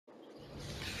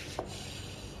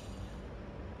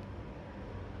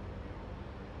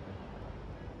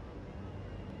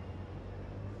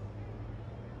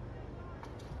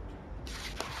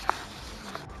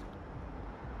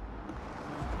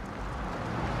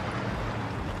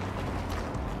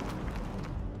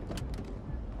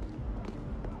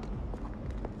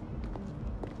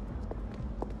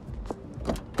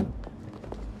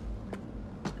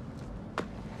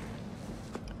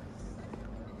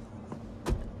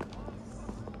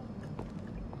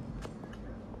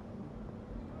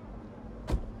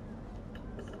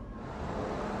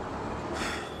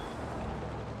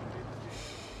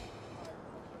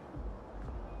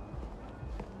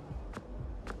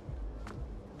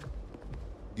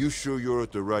You sure you're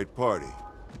at the right party?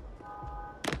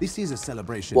 This is a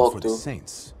celebration for the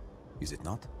saints, is it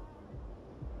not?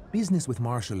 Business with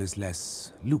Marshall is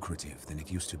less lucrative than it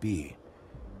used to be.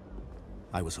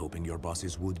 I was hoping your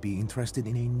bosses would be interested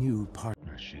in a new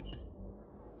partnership.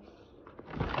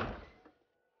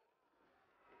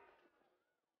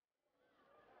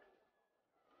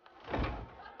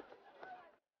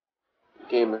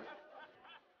 Gamer.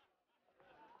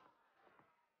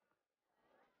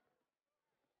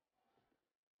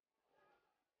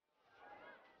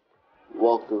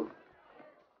 Walkthrough.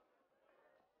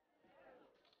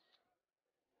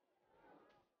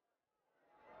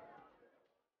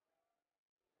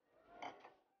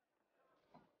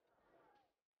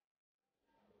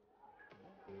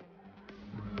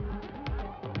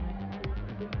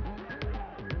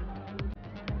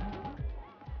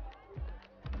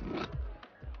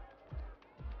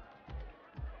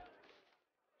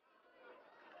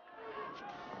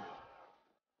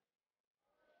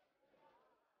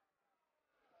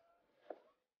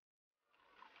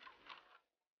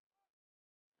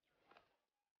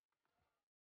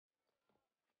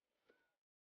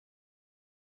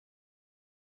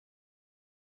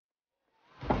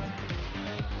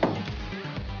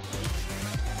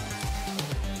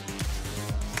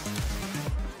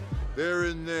 They're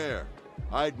in there.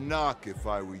 I'd knock if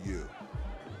I were you.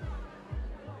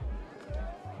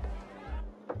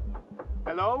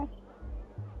 Hello?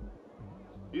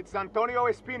 It's Antonio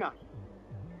Espina.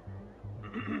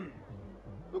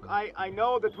 Look, I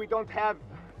know that we don't have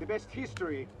the best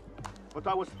history, but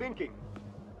I was thinking,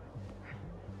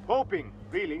 hoping,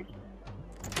 really,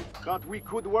 that we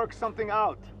could work something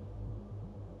out.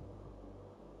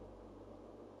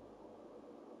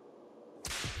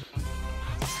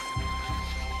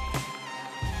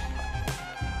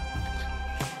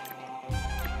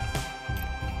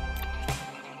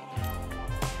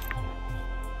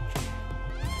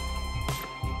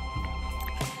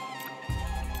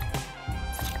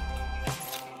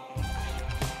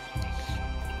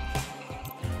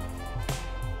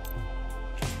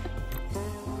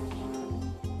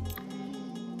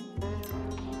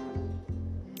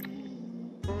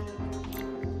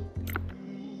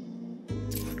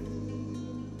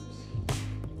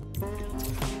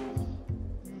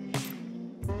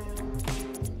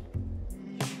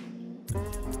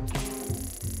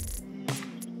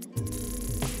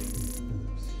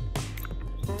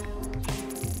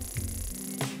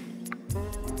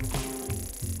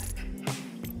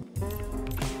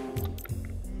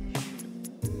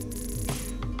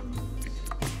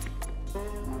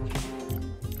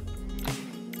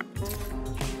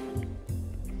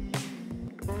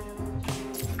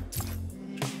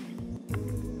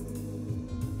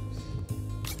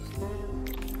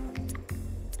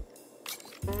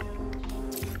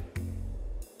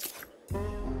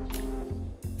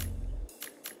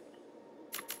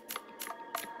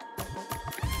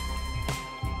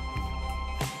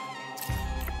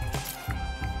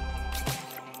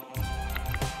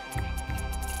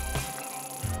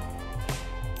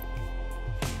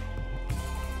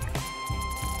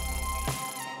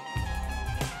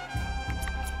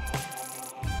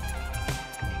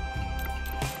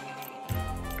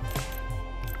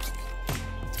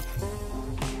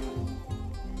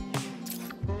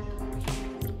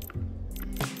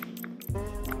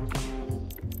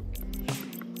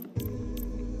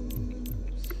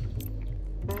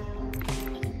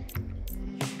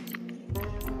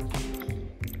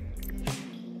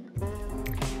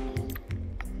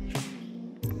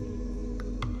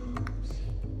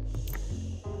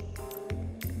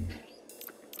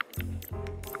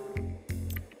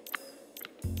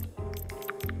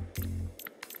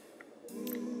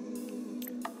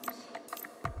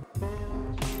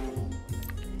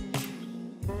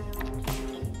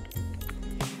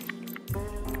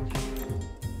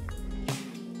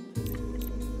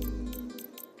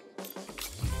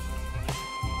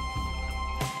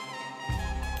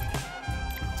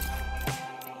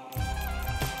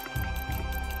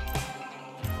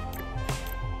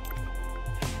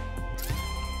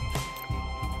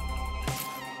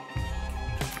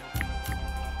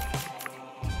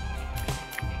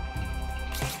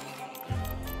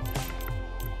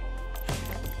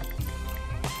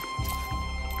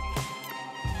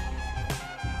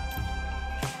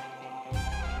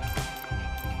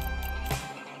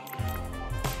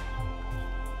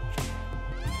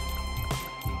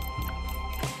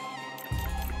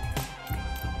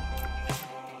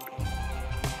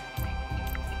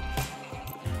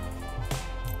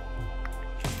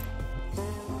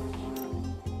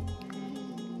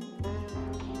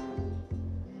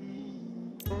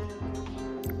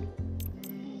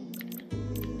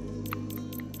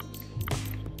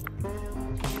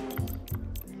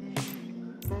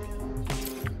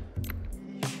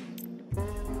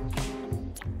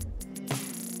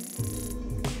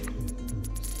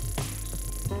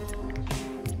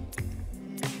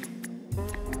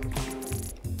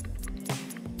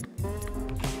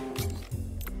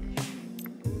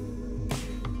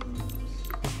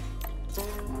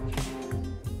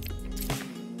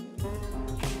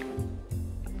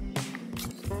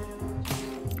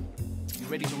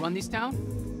 Ready to run this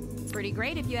town? Pretty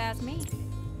great if you ask me.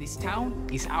 This town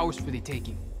is ours for the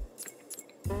taking.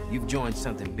 You've joined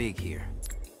something big here.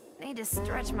 Need to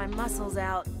stretch my muscles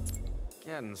out.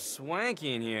 Getting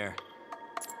swanky in here.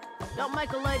 Don't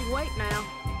make a lady wait now.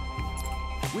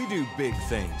 We do big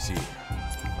things here.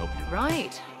 Hope you're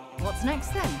Right. What's next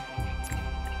then?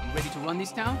 You ready to run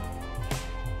this town?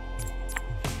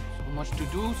 So much to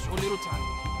do, so little time.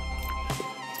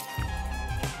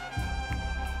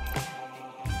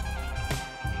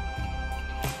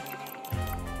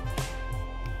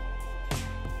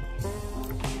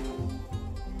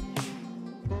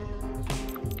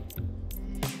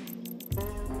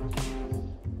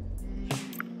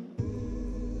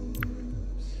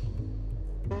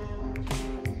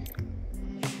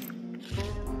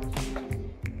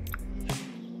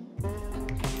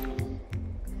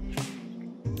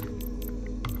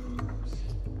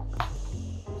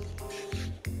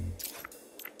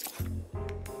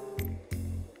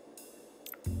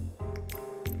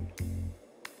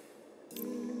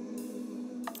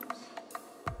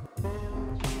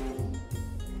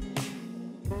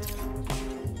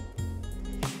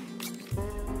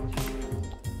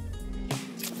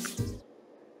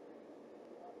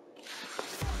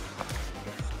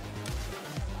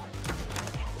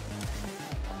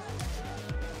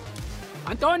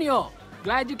 Antonio,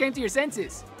 glad you came to your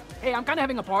senses. Hey, I'm kind of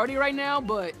having a party right now,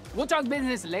 but we'll talk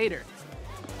business later.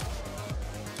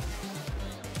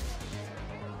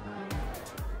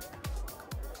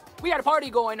 We got a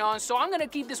party going on, so I'm gonna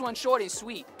keep this one short and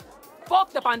sweet.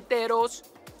 Fuck the Panteros,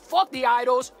 fuck the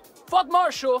Idols, fuck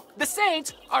Marshall. The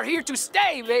Saints are here to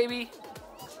stay, baby.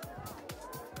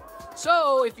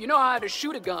 So, if you know how to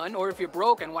shoot a gun, or if you're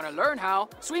broke and want to learn how,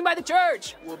 swing by the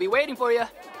church. We'll be waiting for you.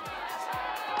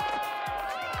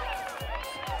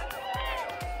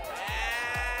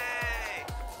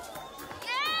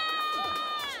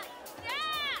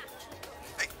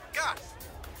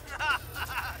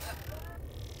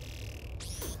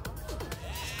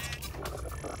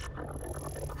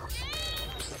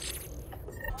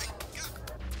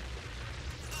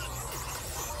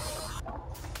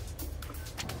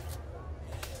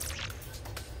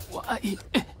 Why?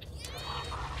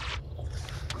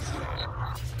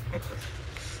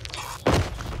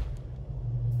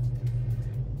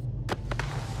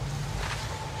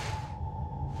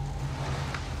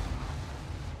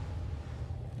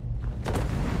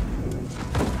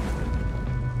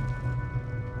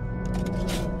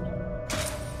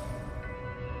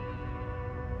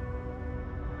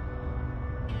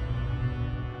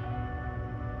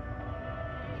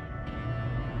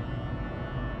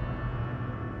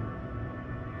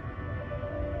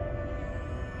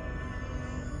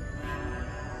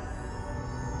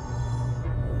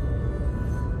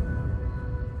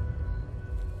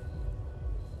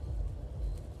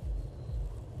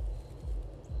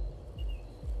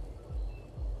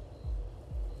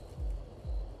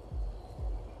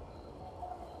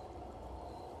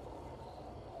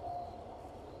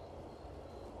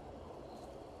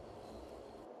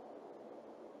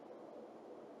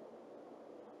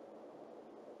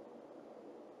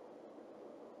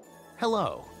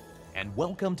 Hello, and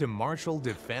welcome to Marshall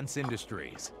Defense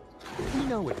Industries. We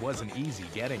know it wasn't easy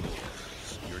getting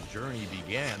here. Your journey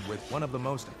began with one of the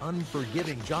most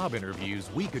unforgiving job interviews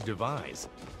we could devise.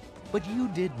 But you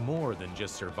did more than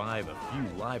just survive a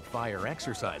few live-fire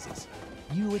exercises.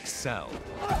 You excelled,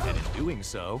 and in doing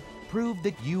so, proved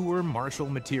that you were Marshall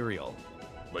material.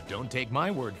 But don't take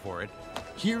my word for it.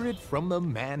 Hear it from the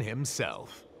man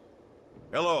himself.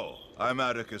 Hello, I'm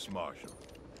Atticus Marshall,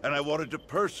 and I wanted to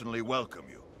personally welcome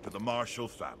you to the Marshall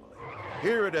family.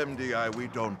 Here at MDI, we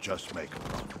don't just make a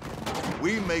profit.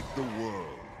 We make the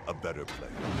world a better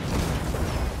place.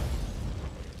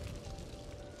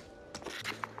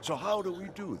 So how do we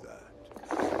do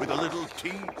that? With a little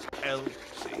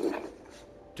TLC.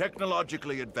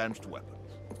 Technologically advanced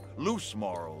weapons, loose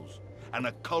morals, and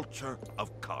a culture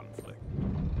of conflict.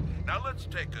 Now let's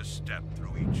take a step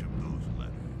through each of those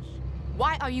letters.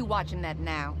 Why are you watching that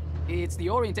now? It's the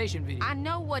orientation video. I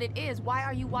know what it is. Why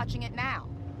are you watching it now?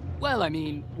 Well, I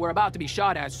mean, we're about to be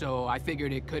shot at, so I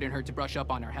figured it couldn't hurt to brush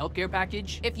up on our healthcare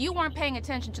package. If you weren't paying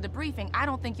attention to the briefing, I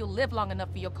don't think you'll live long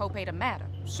enough for your copay to matter.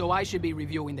 So I should be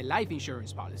reviewing the life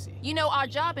insurance policy. You know, our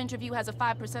job interview has a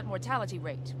 5% mortality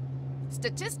rate.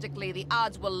 Statistically, the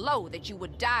odds were low that you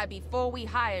would die before we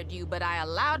hired you, but I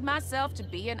allowed myself to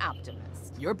be an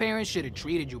optimist. Your parents should have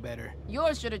treated you better.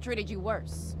 Yours should have treated you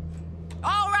worse.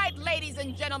 All right, ladies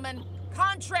and gentlemen.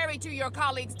 Contrary to your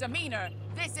colleague's demeanor,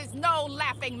 this is no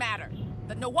laughing matter.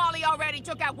 The Nawali already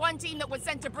took out one team that was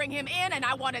sent to bring him in, and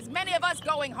I want as many of us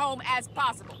going home as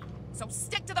possible. So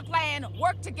stick to the plan,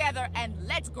 work together, and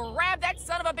let's grab that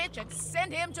son of a bitch and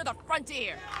send him to the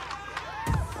frontier.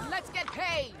 Let's get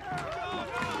paid.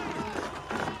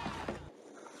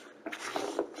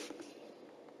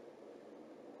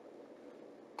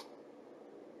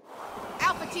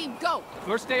 Alpha team, go.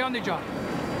 First day on the job.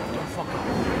 Don't fuck up.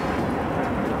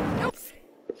 Nope.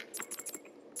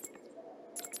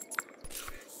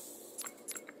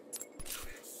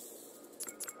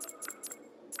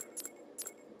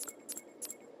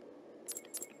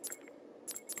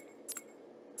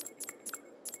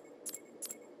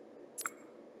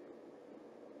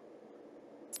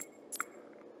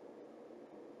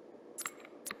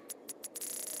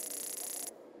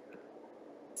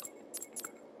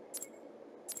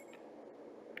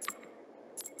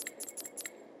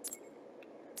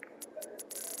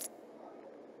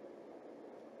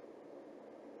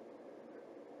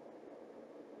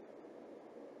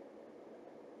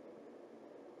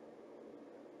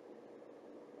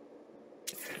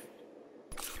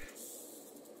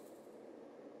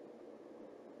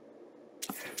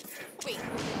 Wait,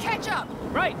 catch up!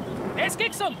 Right, let's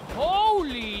kick some.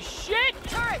 Holy shit!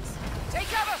 Turrets, take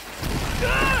cover!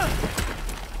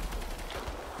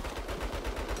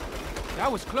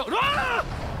 That was close. Ah!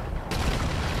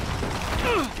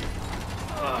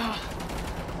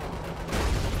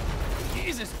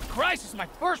 Jesus Christ, it's my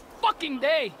first fucking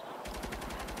day!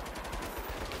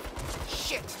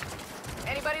 Shit!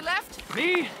 Anybody left?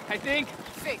 Me, I think.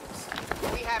 Figures.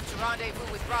 We have to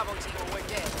rendezvous with Bravo team or we're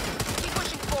dead. Keep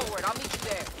pushing forward, I'll meet you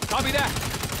there. Copy that.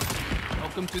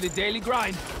 Welcome to the daily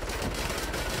grind.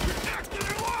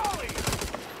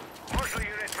 Marshal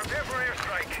unit, prepare for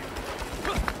airstrike.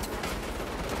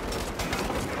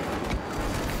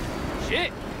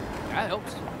 Shit, that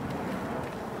helps.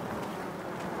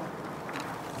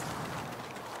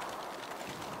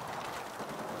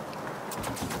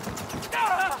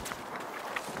 Ah!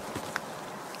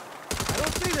 I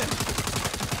don't see them.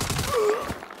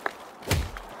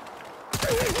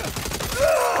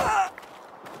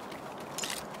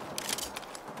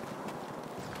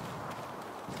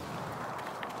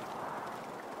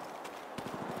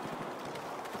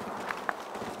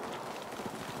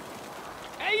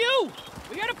 Hey, you!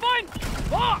 We gotta find...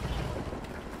 Fuck!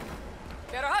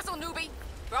 Better hustle, newbie.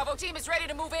 Bravo team is ready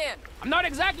to move in. I'm not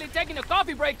exactly taking a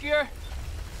coffee break here.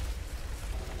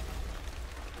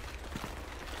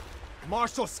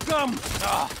 Marshal scum!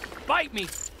 Ah, bite me!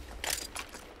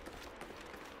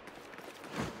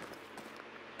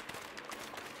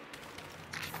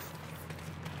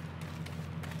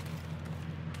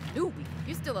 Newbie,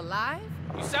 you still alive?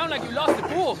 You sound like you lost the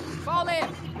pool. Fall in.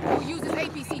 We'll use this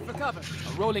APC for cover.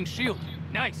 A rolling shield.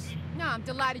 Nice. Nah, I'm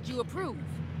delighted you approve.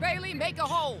 Bailey, make a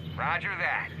hole. Roger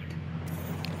that.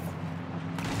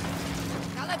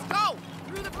 Now let's go!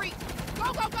 Through the breach.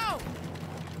 Go, go, go!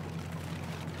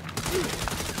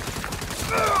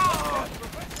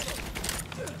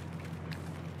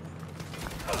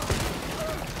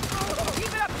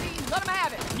 Keep it up, team. Let them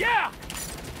have it. Yeah!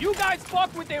 You guys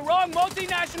fucked with the wrong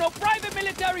multinational private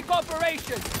military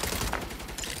corporation.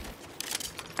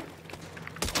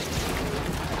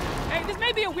 Hey, this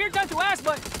may be a weird time to ask,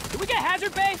 but do we get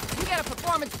hazard pay? We get a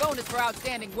performance bonus for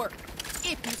outstanding work,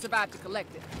 if you survive to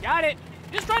collect it. Got it.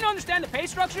 Just trying to understand the pay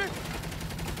structure.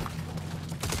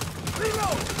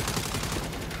 Reload!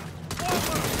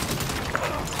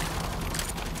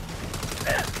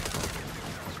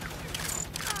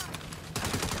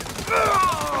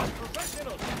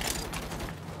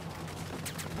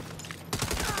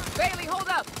 Bailey, hold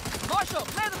up. Marshal,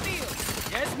 clear the field.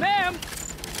 Yes, ma'am.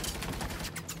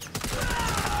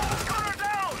 Gunner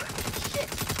down! Shit.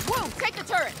 Woo, take the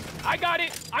turret. I got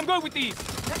it. I'm good with these.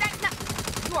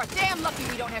 You are damn lucky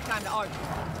we don't have time to argue.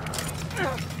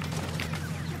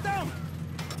 Get down!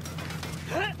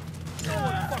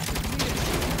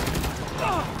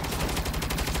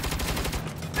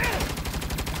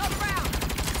 Another round.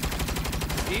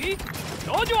 See?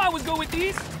 Told you I was good with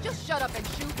these. Just shut up and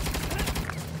shoot.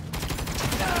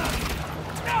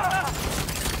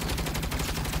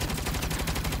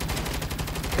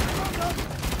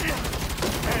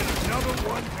 And another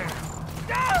one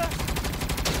down.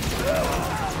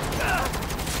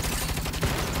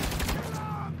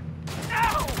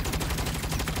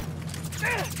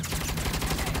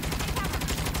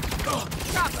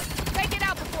 Chopper, take it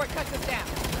out before it cuts us down.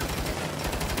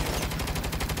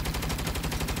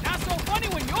 Not so funny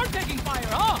when you're taking fire,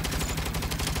 huh?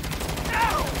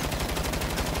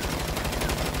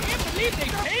 Can't believe they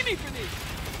pay me for this.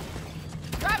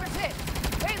 Driver's hit.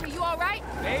 Bailey, you all right?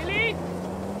 Bailey?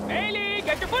 Bailey,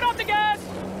 get your foot off the gas!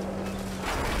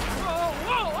 Whoa,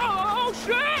 whoa, whoa, oh,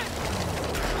 shit!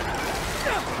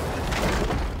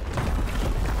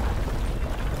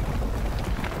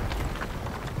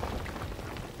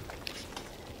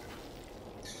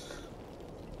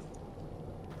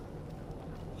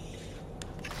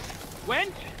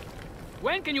 Gwen?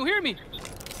 Gwen, can you hear me?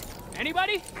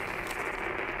 Anybody?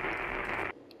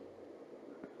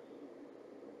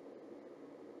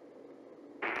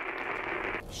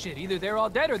 Shit, either they're all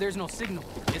dead or there's no signal.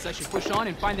 Guess I should push on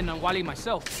and find the Nawali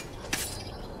myself.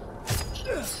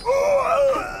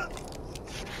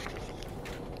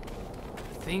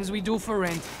 Things we do for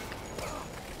rent.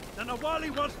 The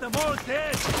Nawali wants them all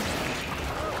dead!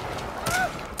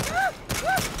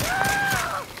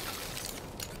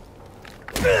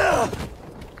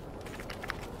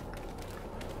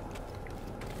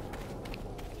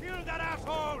 Kill that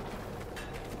asshole!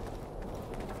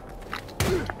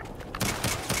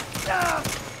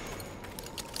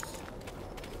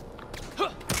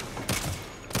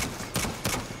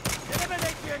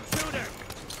 Eliminate the intruder!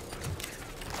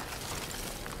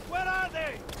 Where are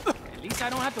they? At least I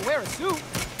don't have to wear a suit.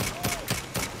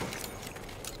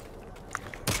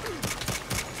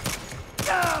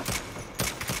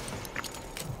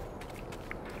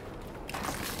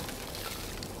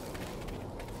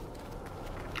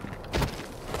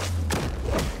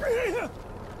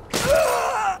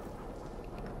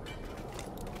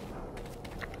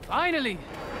 Finally!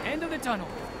 End of the tunnel.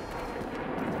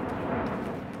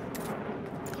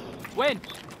 Gwen!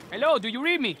 Hello, do you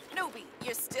read me? Newbie,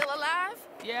 you're still alive?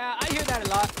 Yeah, I hear that a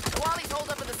lot. Wally's holed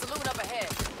up in the saloon up ahead.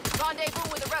 Rendezvous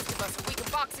with the rest of us so we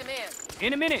can box him in.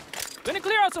 In a minute. Gonna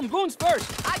clear out some goons first.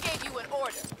 I gave you an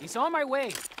order. He's on my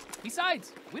way.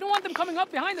 Besides, we don't want them coming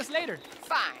up behind us later.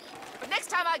 Fine. But next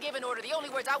time I give an order, the only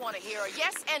words I want to hear are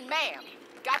yes and ma'am.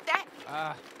 Got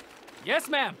that? Yes,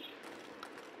 ma'am.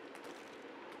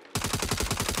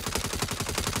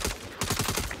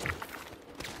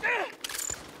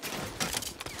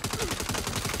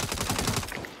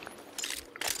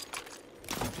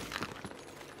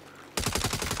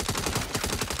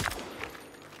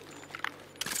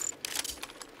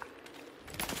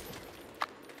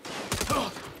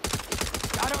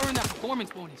 Gotta earn that performance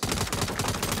bonus.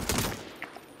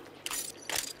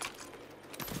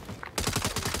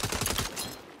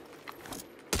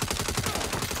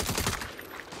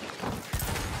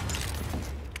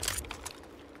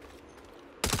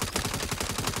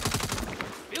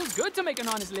 Feels good to make an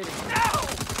honest living. No!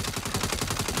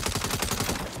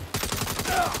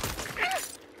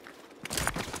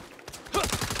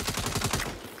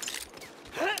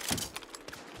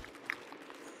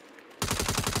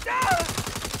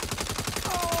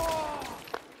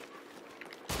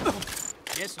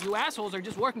 Guess you assholes are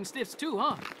just working stiffs too,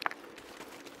 huh?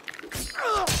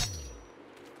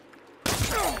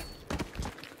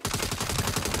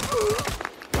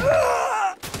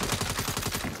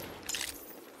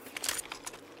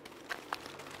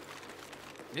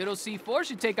 Little C4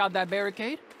 should take out that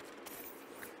barricade.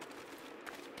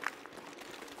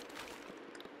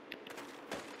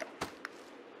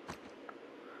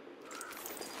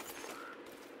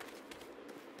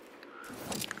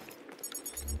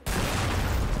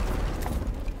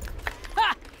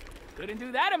 Ha! Couldn't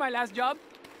do that in my last job.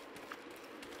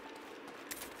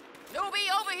 Newbie,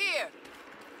 over here!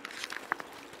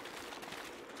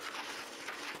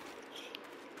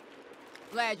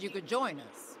 Glad you could join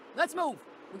us. Let's move.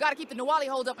 We gotta keep the Nawali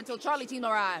hold up until Charlie team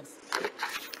arrives.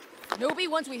 Newbie,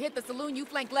 once we hit the saloon, you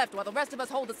flank left while the rest of us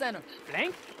hold the center.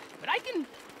 Flank? But I can...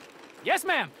 Yes,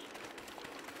 ma'am.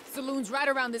 Saloon's right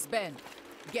around this bend.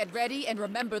 Get ready and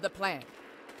remember the plan.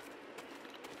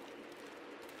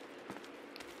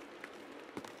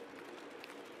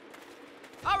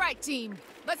 All right, team.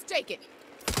 Let's take it.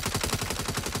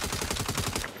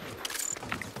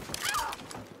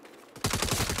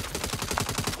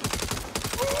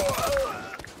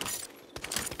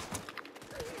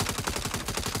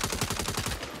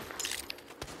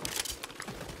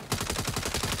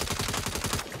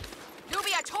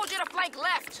 Newbie, I told you to flank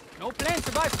left. No plan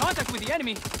survives contact with the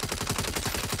enemy.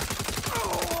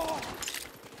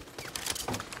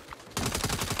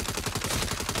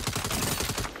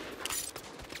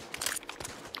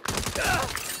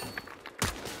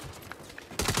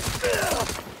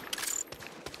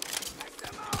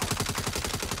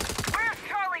 Where's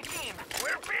Charlie team?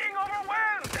 We're being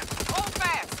overwhelmed! Hold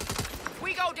fast.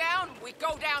 We go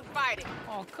down fighting.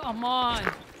 Oh, come on.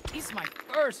 It's my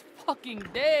first fucking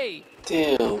day.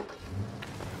 Damn.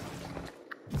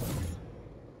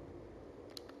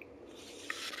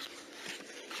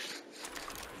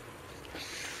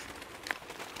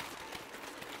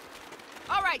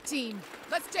 All right, team.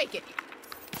 Let's take it.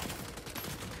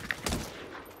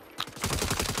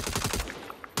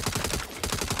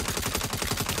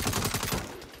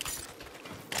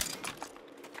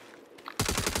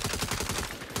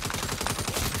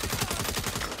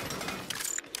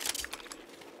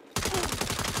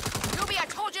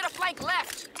 flank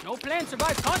left! No plan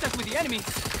survives contact with the enemy.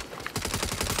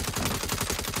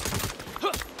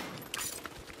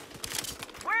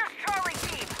 Where's Charlie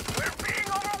team? We're being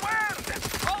overwhelmed!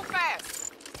 Hold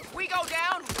fast! If we go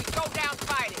down, we go down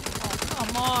fighting. Oh,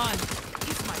 come on.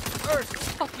 It's my first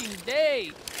fucking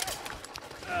day.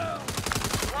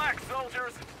 Relax,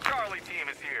 soldiers. Charlie team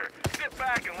is here. Sit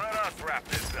back and let us wrap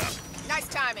this up. Nice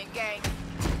timing, gang.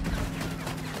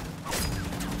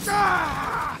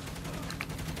 Ah!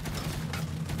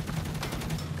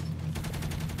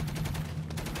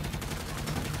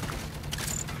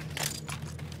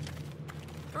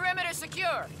 Perimeter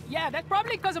secure. Yeah, that's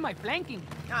probably because of my flanking.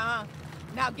 Uh-huh.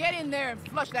 Now get in there and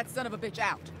flush that son of a bitch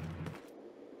out.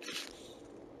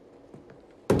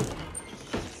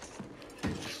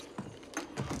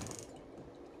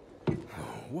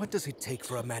 What does it take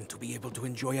for a man to be able to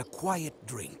enjoy a quiet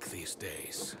drink these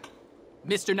days?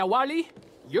 Mr. Nawali,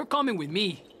 you're coming with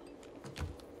me.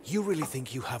 You really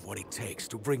think you have what it takes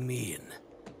to bring me in?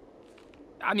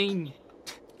 I mean,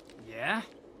 yeah.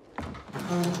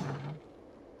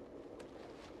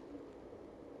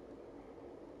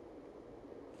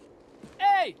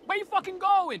 Hey, where you fucking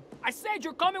going? I said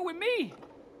you're coming with me.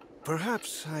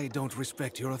 Perhaps I don't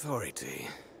respect your authority.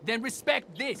 Then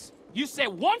respect this. You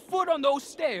set 1 foot on those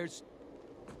stairs.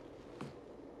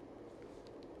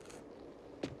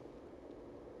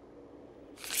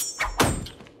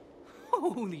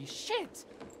 Holy shit!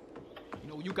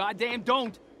 No, you goddamn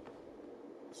don't.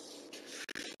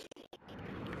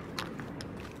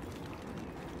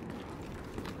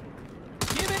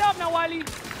 Give it up, Nawali.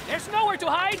 There's nowhere to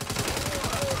hide.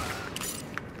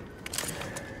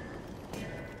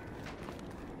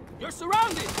 You're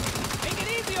surrounded. Make it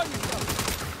easy on yourself.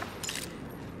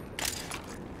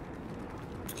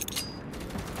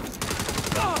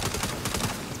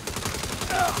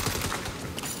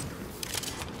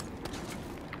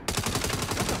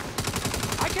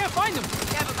 I can't find them.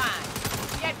 Never mind.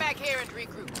 Get back here and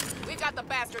regroup. We've got the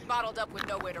bastard bottled up with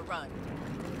nowhere to run.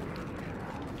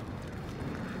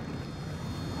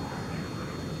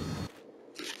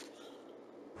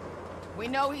 We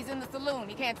know he's in the saloon.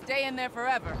 He can't stay in there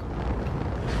forever.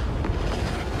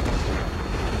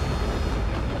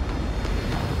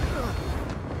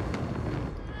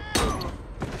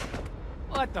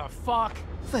 What the fuck?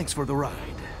 Thanks for the ride.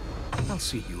 I'll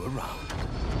see you around.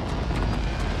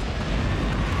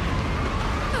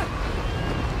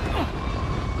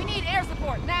 We need air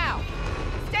support now.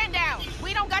 Stand down.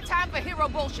 We don't got time for hero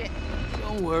bullshit.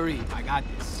 Don't worry, I got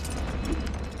this.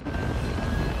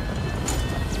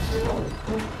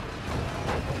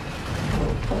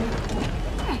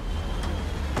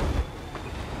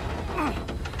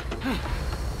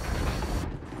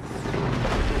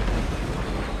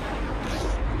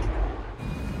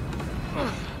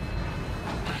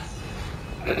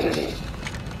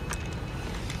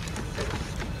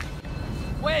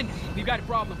 When? We've got a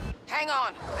problem. Hang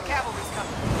on. The cavalry's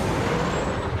coming.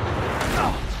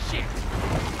 Oh, shit.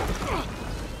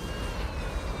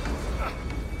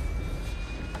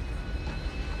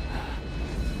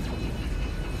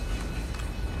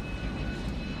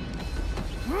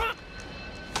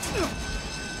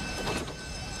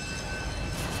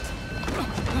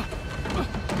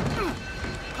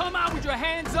 Come out with your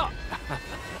hands up.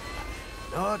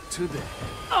 Not today.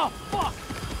 Oh, fuck.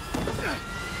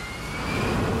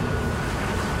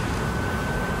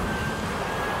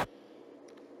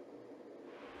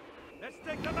 Let's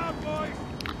take them out, boys!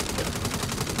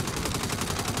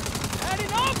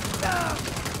 Heading up!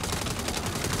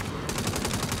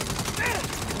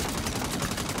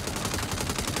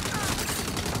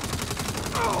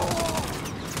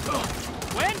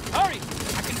 Gwen, hurry!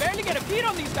 I can barely get a beat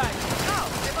on these guys. No,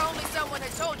 if only someone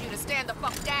had told you to stand the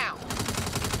fuck down.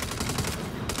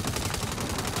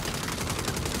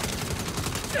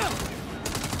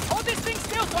 Hold this thing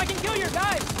still so I can kill your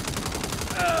guys.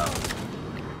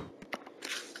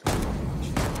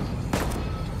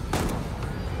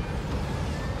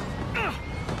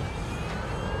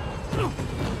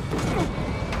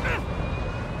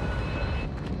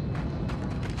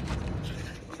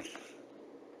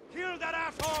 Kill that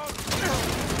asshole!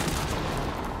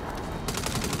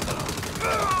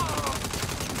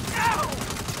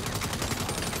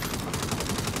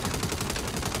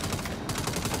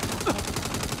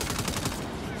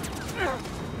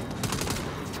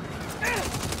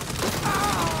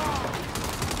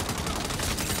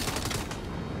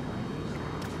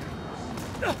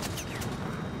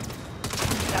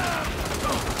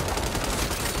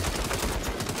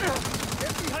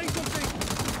 Get behind something.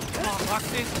 Come on, lock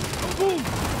this. Boom!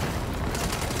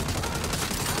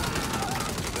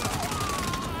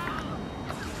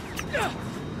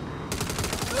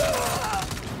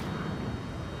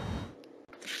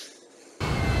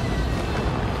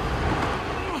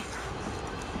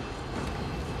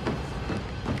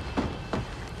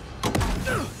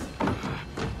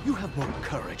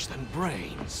 much than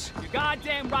brains. You're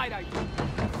goddamn right I do.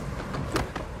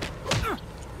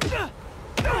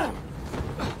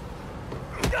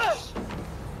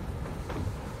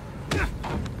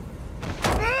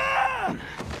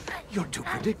 You're too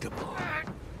predictable.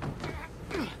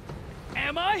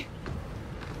 Am I?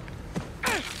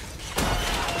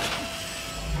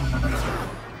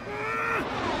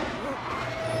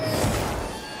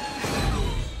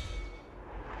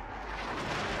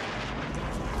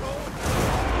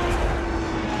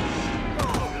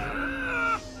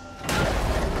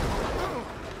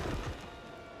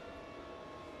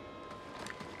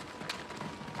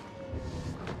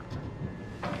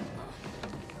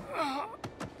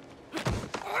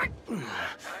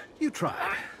 You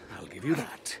tried. I'll give you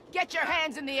that. Get your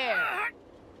hands in the air!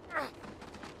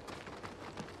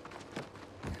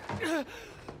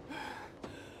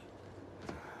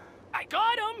 I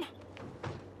got him!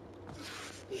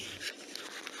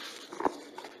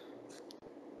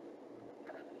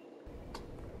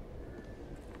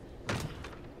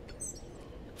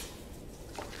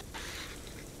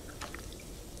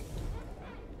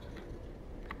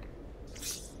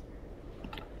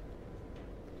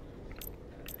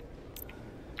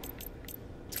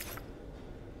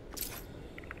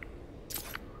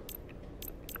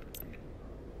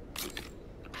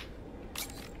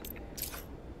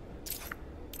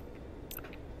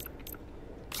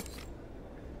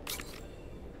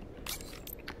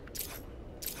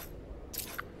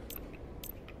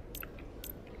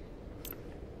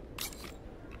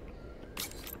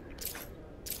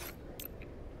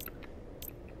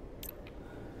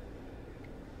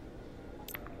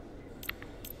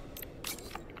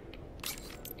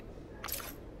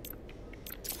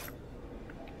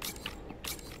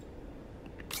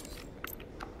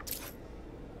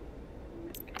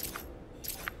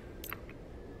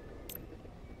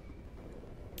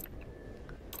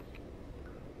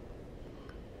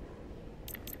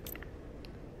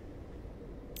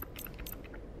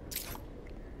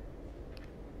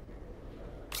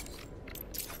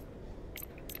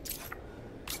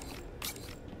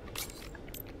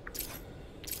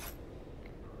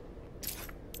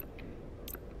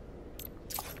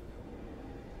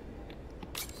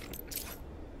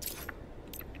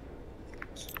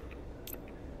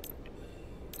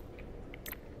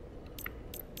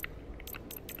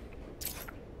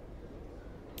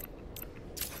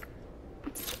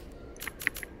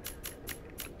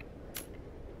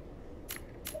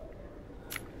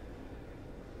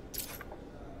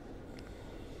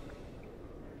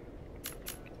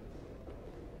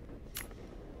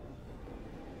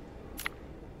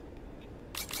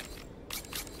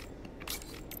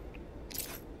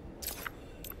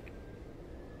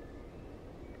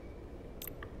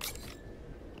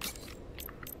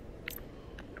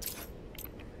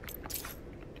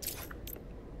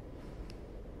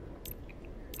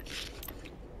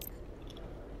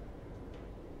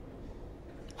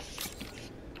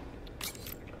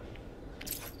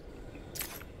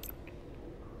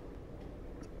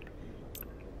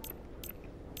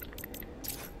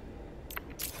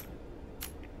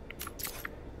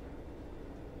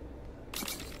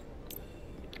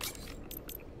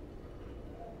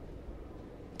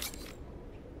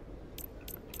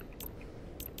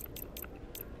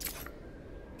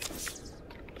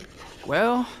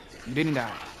 Well, you didn't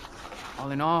die.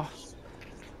 All in all,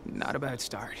 not a bad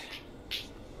start.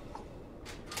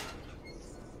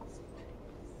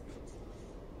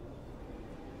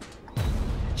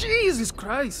 Jesus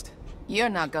Christ! You're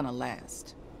not gonna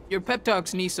last. Your pep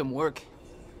talks need some work.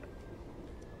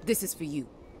 This is for you.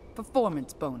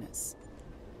 Performance bonus.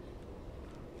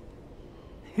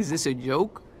 Is this a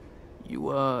joke?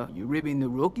 You ribbing the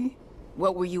rookie?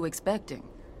 What were you expecting?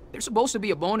 There's supposed to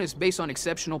be a bonus based on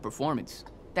exceptional performance.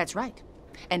 That's right.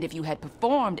 And if you had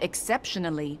performed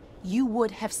exceptionally, you would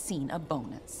have seen a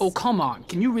bonus. Oh, come on.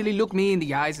 Can you really look me in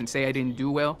the eyes and say I didn't do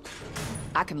well?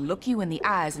 I can look you in the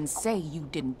eyes and say you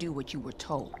didn't do what you were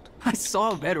told. I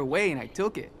saw a better way and I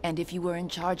took it. And if you were in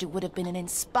charge, it would have been an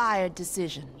inspired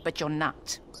decision, but you're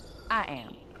not. I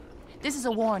am. This is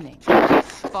a warning.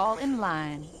 Fall in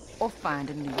line or find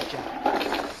a new job.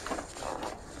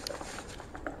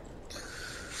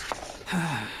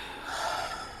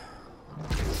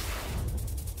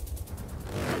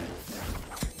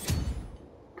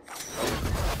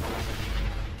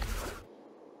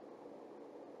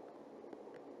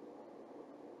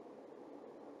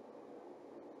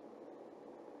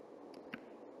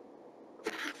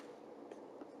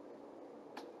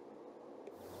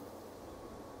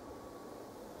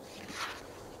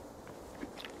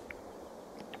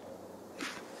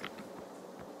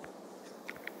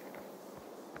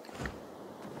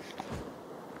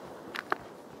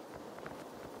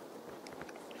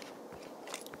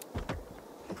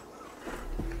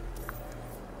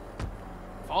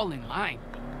 Fall in line.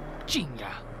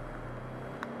 Chinga.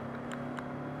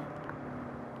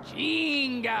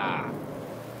 Chinga.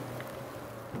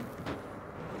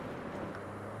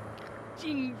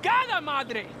 Chingada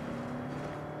madre.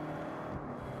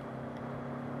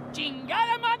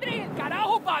 Chingada madre, el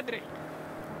carajo padre.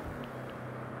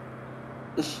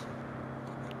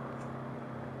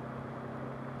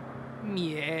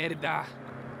 Mierda.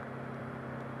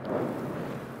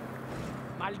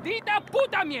 Maldita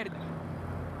puta mierda.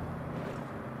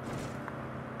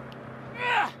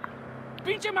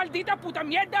 Pinche maldita puta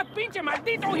mierda, pinche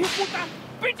maldito hijo puta,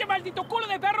 pinche maldito culo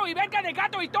de perro y verga de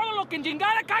gato y todo lo que en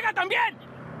chingada caga también.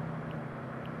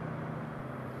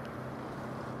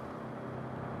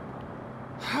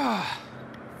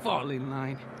 Fall in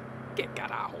line. ¿Qué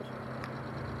carajo?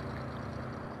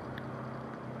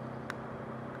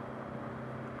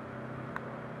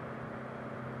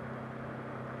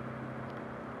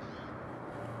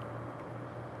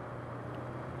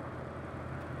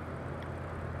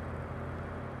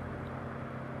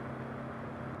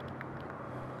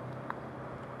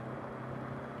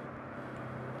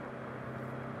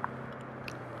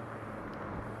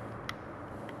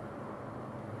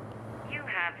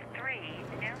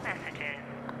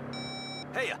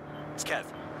 Hey, it's Kev.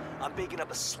 I'm baking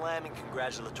up a slamming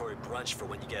congratulatory brunch for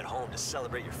when you get home to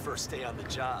celebrate your first day on the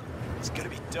job. It's gonna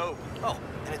be dope. Oh,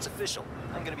 and it's official.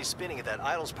 I'm gonna be spinning at that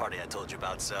Idols party I told you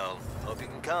about, so hope you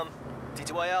can come.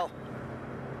 TTYL.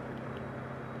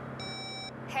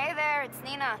 Hey there, it's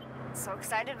Nina. So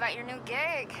excited about your new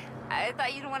gig. I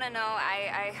thought you'd want to know.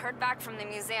 I heard back from the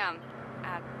museum.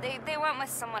 They went with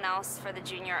someone else for the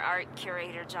junior art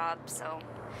curator job, so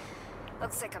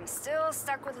looks like I'm still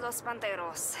stuck with Los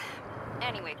Panteros.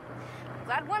 Anyway, I'm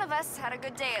glad one of us had a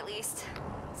good day at least.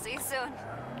 See you soon.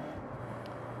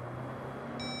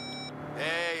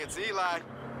 Hey, it's Eli.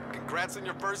 Congrats on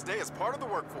your first day as part of the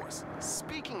workforce.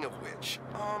 Speaking of which,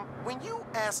 when you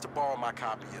asked to borrow my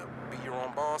copy of Be Your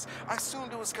Own Boss, I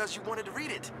assumed it was because you wanted to read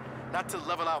it, not to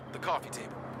level out the coffee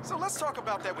table. So let's talk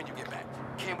about that when you get back.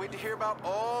 Can't wait to hear about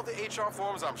all the HR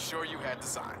forms I'm sure you had to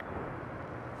sign.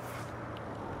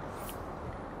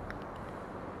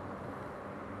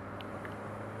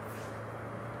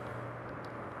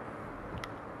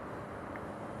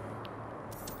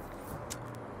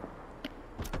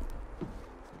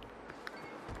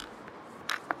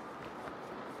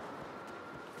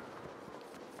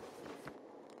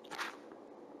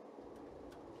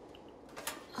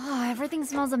 Everything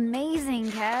smells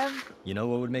amazing, Kev. You know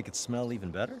what would make it smell even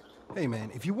better? Hey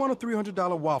man, if you want a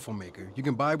 $300 waffle maker, you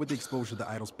can buy with the exposure the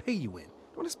Idols pay you in.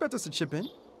 Don't expect us to chip in.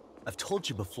 I've told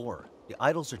you before, the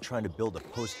Idols are trying to build a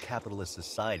post-capitalist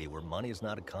society where money is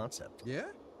not a concept. Yeah?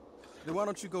 Then why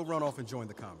don't you go run off and join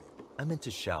the commune? I'm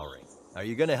into showering. Are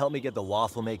you gonna help me get the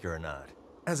waffle maker or not?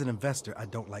 As an investor, I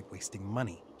don't like wasting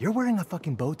money. You're wearing a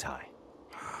fucking bow tie.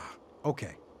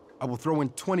 Okay, I will throw in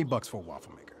 20 bucks for a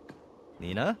waffle maker.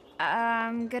 Nina?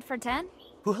 Good for 10?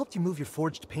 Who helped you move your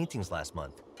forged paintings last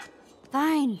month?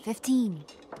 Fine, 15.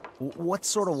 What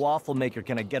sort of waffle maker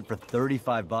can I get for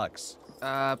 35 bucks?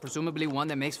 Presumably one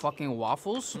that makes fucking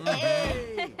waffles?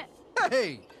 Hey!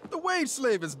 Hey! The wage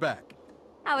slave is back!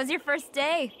 How was your first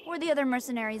day? Were the other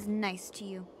mercenaries nice to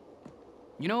you?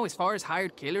 You know, as far as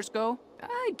hired killers go,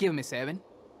 I'd give him a 7.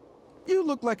 You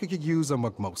look like you could use a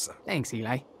mimosa. Thanks,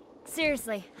 Eli.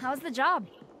 Seriously, how's the job?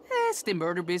 It's the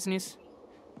murder business.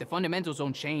 The fundamentals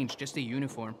don't change, just the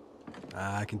uniform.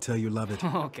 I can tell you love it.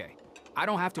 Okay. I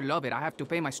don't have to love it. I have to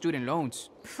pay my student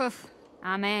loans. Poof.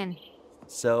 Amen.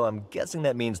 So I'm guessing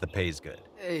that means the pay's good.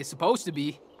 It's supposed to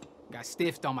be. Got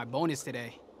stiffed on my bonus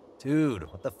today. Dude,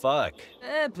 what the fuck?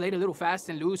 Played a little fast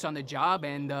and loose on the job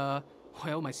and,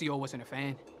 well, my CO wasn't a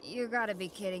fan. You gotta be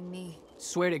kidding me.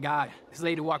 Swear to God, this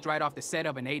lady walked right off the set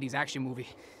of an 80s action movie.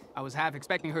 I was half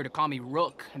expecting her to call me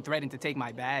Rook and threaten to take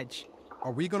my badge.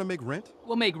 Are we gonna make rent?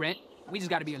 We'll make rent. We just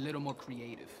gotta be a little more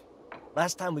creative.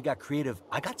 Last time we got creative,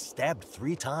 I got stabbed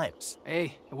 3 times.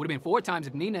 Hey, it would've been 4 times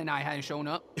if Nina and I hadn't shown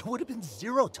up. It would've been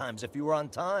 0 times if you were on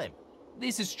time.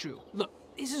 This is true. Look,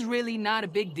 this is really not a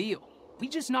big deal. We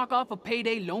just knock off a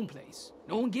payday loan place.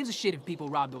 No one gives a shit if people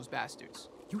rob those bastards.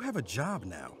 You have a job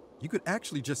now. You could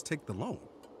actually just take the loan.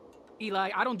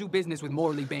 Eli, I don't do business with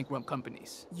morally bankrupt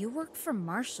companies. You work for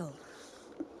Marshall.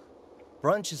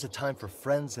 Brunch is a time for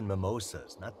friends and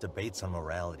mimosas, not debates on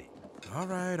morality. All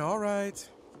right, all right.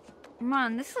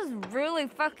 Man, this is really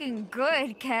fucking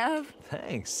good, Kev.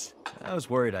 Thanks. I was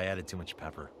worried I added too much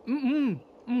pepper.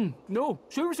 No,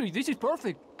 seriously, this is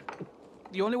perfect.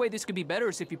 The only way this could be better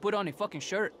is if you put on a fucking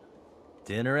shirt.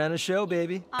 Dinner and a show,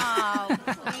 baby. Oh,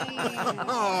 please.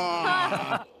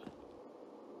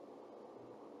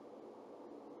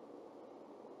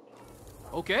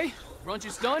 Okay, brunch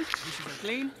is done, dishes are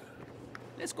clean.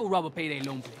 Let's go rob a payday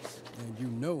loan place. And you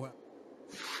know how.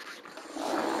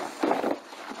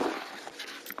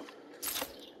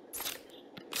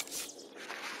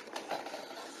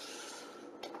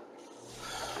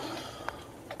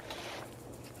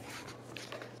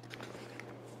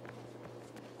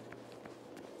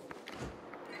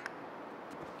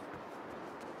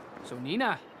 So, Nina,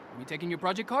 are we taking your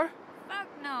project car? Fuck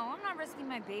no, I'm not risking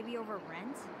my baby over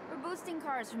rent. We're boosting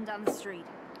cars from down the street.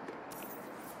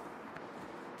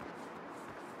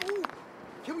 Ooh,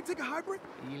 can we take a hybrid?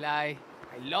 Eli, I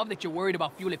love that you're worried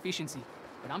about fuel efficiency,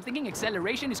 but I'm thinking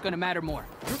acceleration is gonna matter more.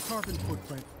 Your carbon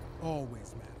footprint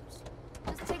always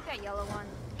matters. Just take that yellow one.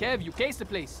 Kev, you cased the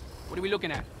place. What are we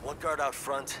looking at? One guard out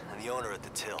front and the owner at the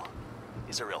till.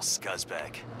 He's a real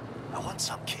scuzzbag. I want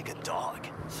some kick a dog.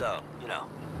 So, you know,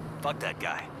 fuck that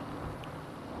guy.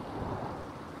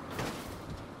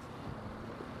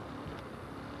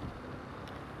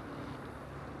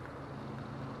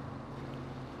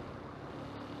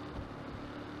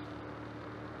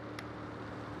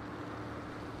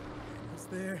 What's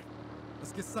there?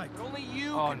 Let's get psyched. Only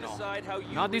you Oh, can no. decide how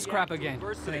you Not this react crap to again.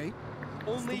 adversity. Hey,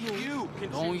 Only you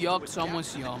can Don't choose yuck to adapt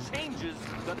someone's to the yum. changes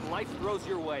that life throws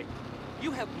your way.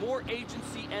 You have more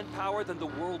agency and power than the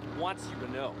world wants you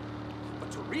to know.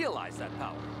 But to realize that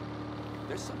power,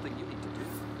 there's something you need to do.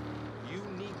 You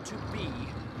need to be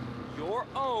your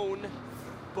own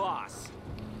boss.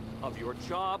 Of your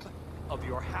job, of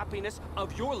your happiness,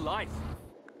 of your life.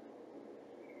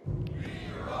 Be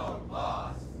your own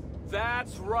boss.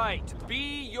 That's right.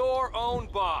 Be your own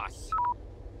boss.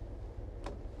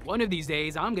 One of these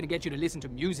days, I'm gonna get you to listen to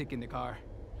music in the car.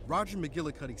 Roger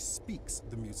McGillicuddy speaks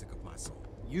the music of my soul.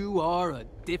 You are a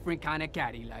different kind of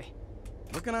cat, Eli.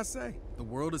 What can I say? The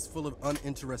world is full of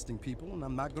uninteresting people, and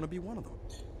I'm not gonna be one of them.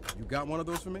 You got one of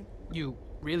those for me? You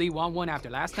really want one after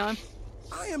last time?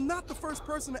 I am not the first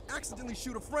person to accidentally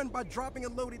shoot a friend by dropping a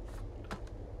loaded...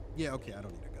 Yeah, okay, I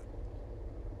don't need a gun.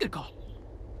 Good call.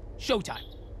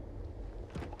 Showtime.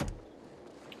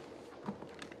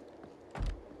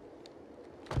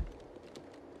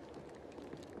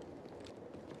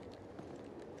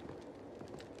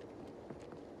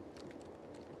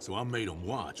 So I made them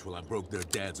watch while I broke their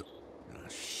dad's... Ah,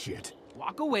 shit.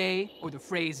 Walk away, or the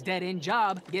phrase dead-end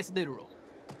job gets literal.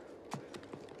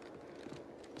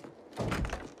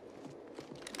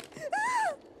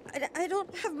 I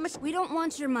don't have much. We don't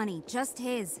want your money, just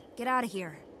his. Get out of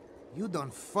here. You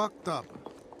done fucked up.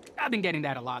 I've been getting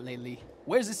that a lot lately.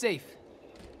 Where's the safe?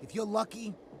 If you're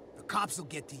lucky, the cops will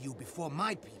get to you before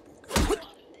my people.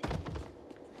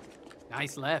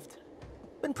 Nice left.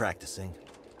 Been practicing.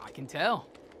 I can tell.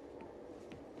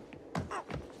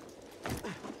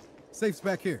 Safe's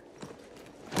back here.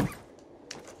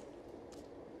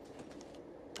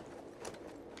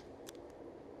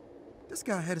 This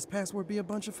guy had his password be a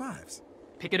bunch of 5s.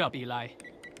 Pick it up, Eli.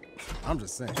 I'm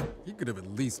just saying, he could have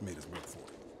at least made us work for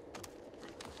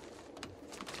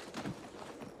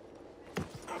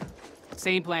it.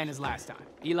 Same plan as last time.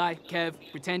 Eli, Kev,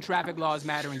 pretend traffic laws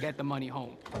matter and get the money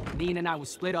home. Nina and I will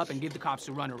split up and give the cops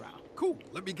a runaround. Cool,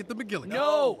 let me get the McGillicuddy.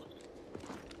 No!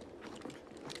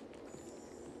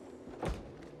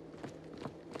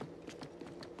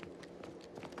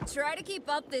 Try to keep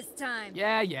up this time.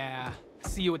 Yeah.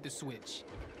 See you at the switch.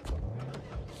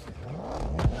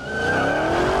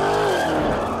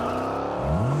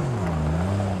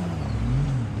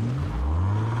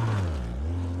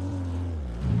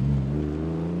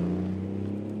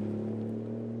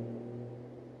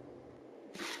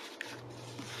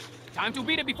 Time to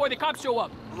beat it before the cops show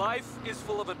up. Life is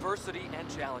full of adversity and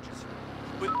challenges.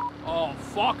 But oh,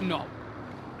 fuck no.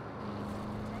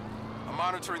 I'm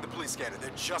monitoring the police scanner.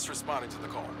 They're just responding to the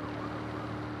call.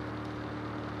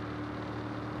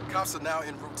 Cops are now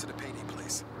en route to the payday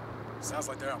place. Sounds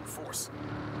like they're out in force.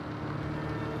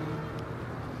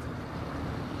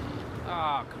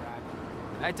 Oh, crap.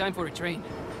 Bad time for a train.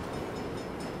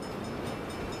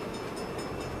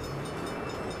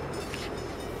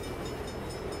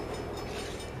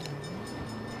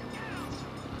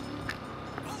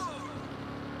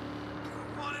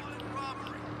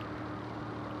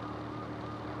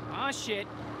 Ah, shit.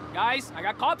 Guys, I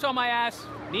got cops on my ass.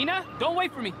 Nina, don't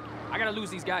wait for me. I gotta lose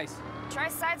these guys. Try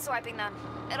sideswiping them.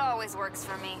 It always works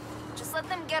for me. Just let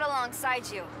them get alongside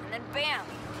you, and then bam,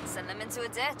 send them into a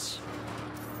ditch.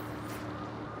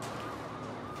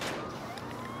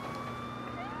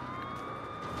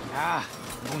 Ah,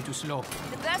 I'm going too slow.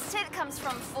 The best hit comes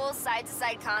from full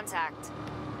side-to-side contact.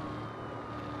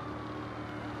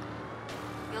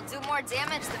 You'll do more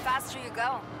damage the faster you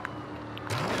go.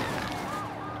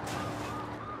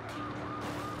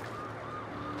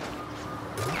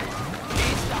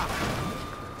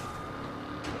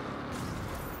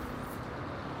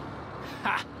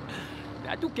 Ha!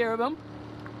 That took care of him.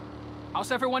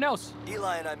 How's everyone else?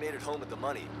 Eli and I made it home with the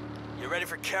money. You ready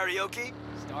for karaoke?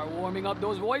 Start warming up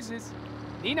those voices.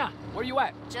 Nina, where you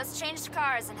at? Just changed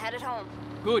cars and headed home.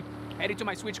 Good. Headed to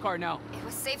my switch car now. It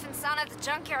was safe and sound at the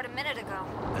junkyard a minute ago.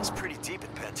 That's pretty deep in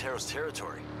Pantero's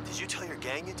territory. Did you tell your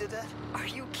gang you did that? Are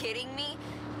you kidding me?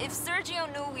 If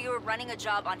Sergio knew we were running a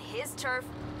job on his turf,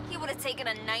 he would have taken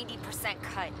a 90%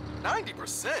 cut.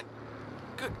 90%?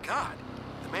 Good God.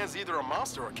 The man's either a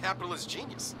monster or a capitalist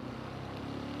genius.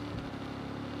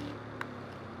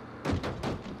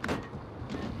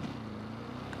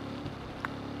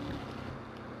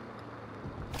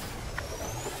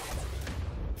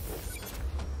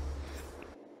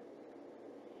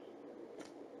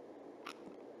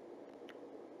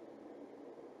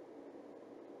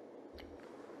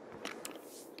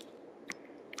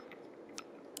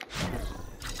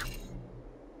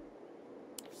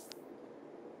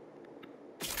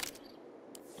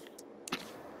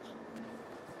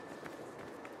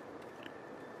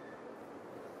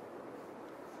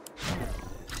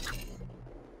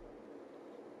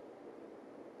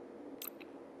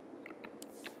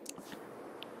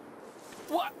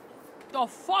 What the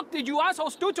fuck did you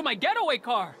assholes do to my getaway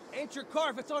car? Ain't your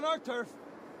car if it's on our turf.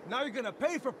 Now you're gonna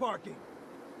pay for parking.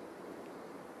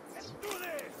 Let's do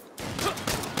this!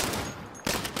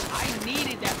 I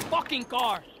needed that fucking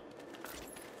car.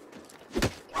 You're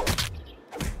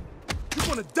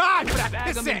gonna die for that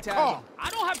Bag 'em in, pissant Tabby. car! I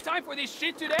don't have time for this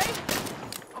shit today.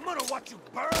 I'm gonna watch you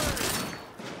burn!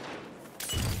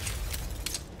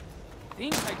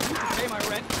 Things I do to pay my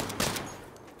rent.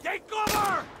 Take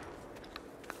cover!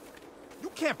 You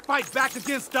can't fight back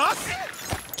against us!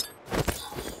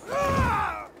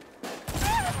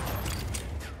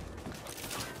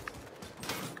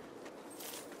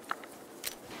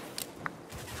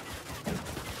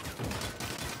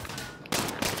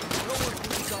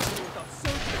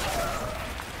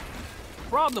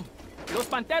 Problem. Los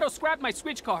Panteros scrapped my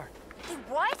switch car.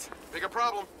 What? Bigger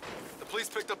problem. The police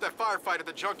picked up that firefight at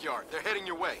the junkyard. They're heading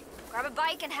your way. Grab a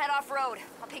bike and head off-road.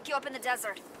 I'll pick you up in the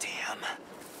desert. Damn.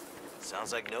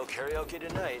 Sounds like no karaoke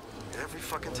tonight. Every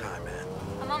fucking time, man.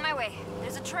 I'm on my way.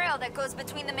 There's a trail that goes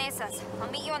between the mesas.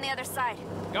 I'll meet you on the other side.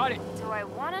 Got it. Do I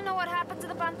want to know what happened to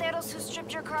the Panteros who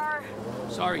stripped your car?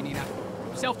 Sorry, Nina.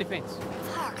 Self-defense.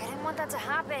 Fuck, I didn't want that to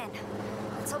happen.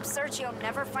 Let's hope Sergio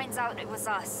never finds out it was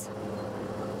us.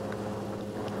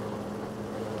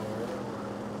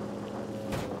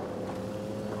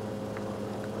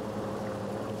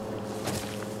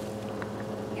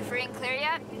 You free and clear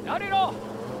yet? Not at all.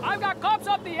 I've got cops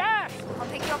up the ass. I'll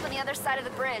pick you up on the other side of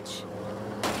the bridge.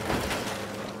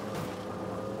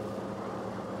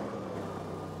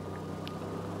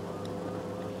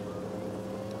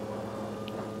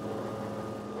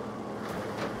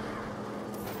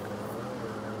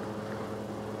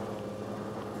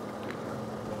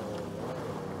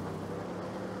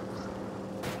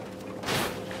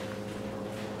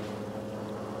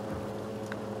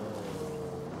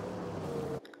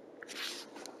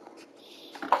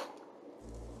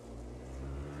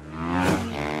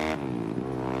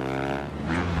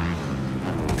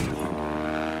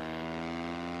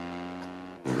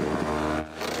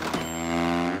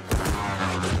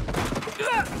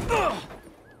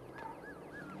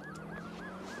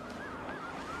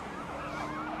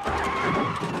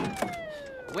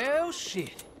 Well,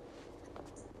 shit.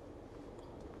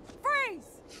 Freeze!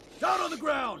 Down on the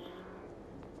ground!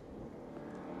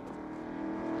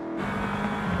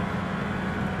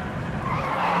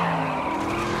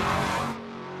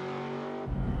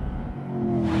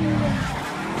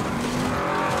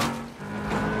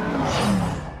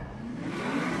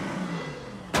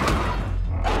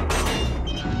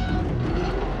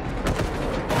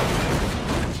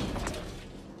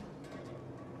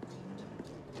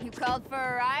 You called for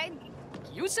a ride?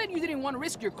 You said you didn't want to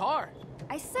risk your car.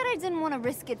 I said I didn't want to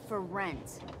risk it for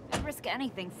rent. I'd risk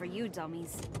anything for you,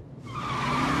 dummies.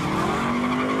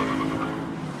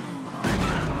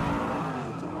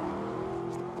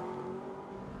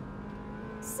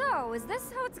 So, is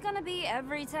this how it's gonna be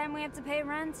every time we have to pay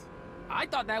rent? I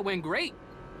thought that went great.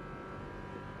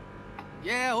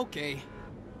 Yeah, okay.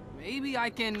 Maybe I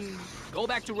can go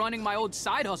back to running my old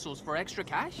side hustles for extra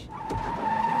cash?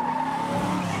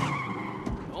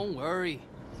 Don't worry.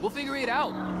 We'll figure it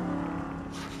out.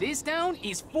 This town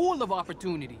is full of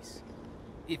opportunities,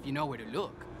 if you know where to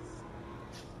look.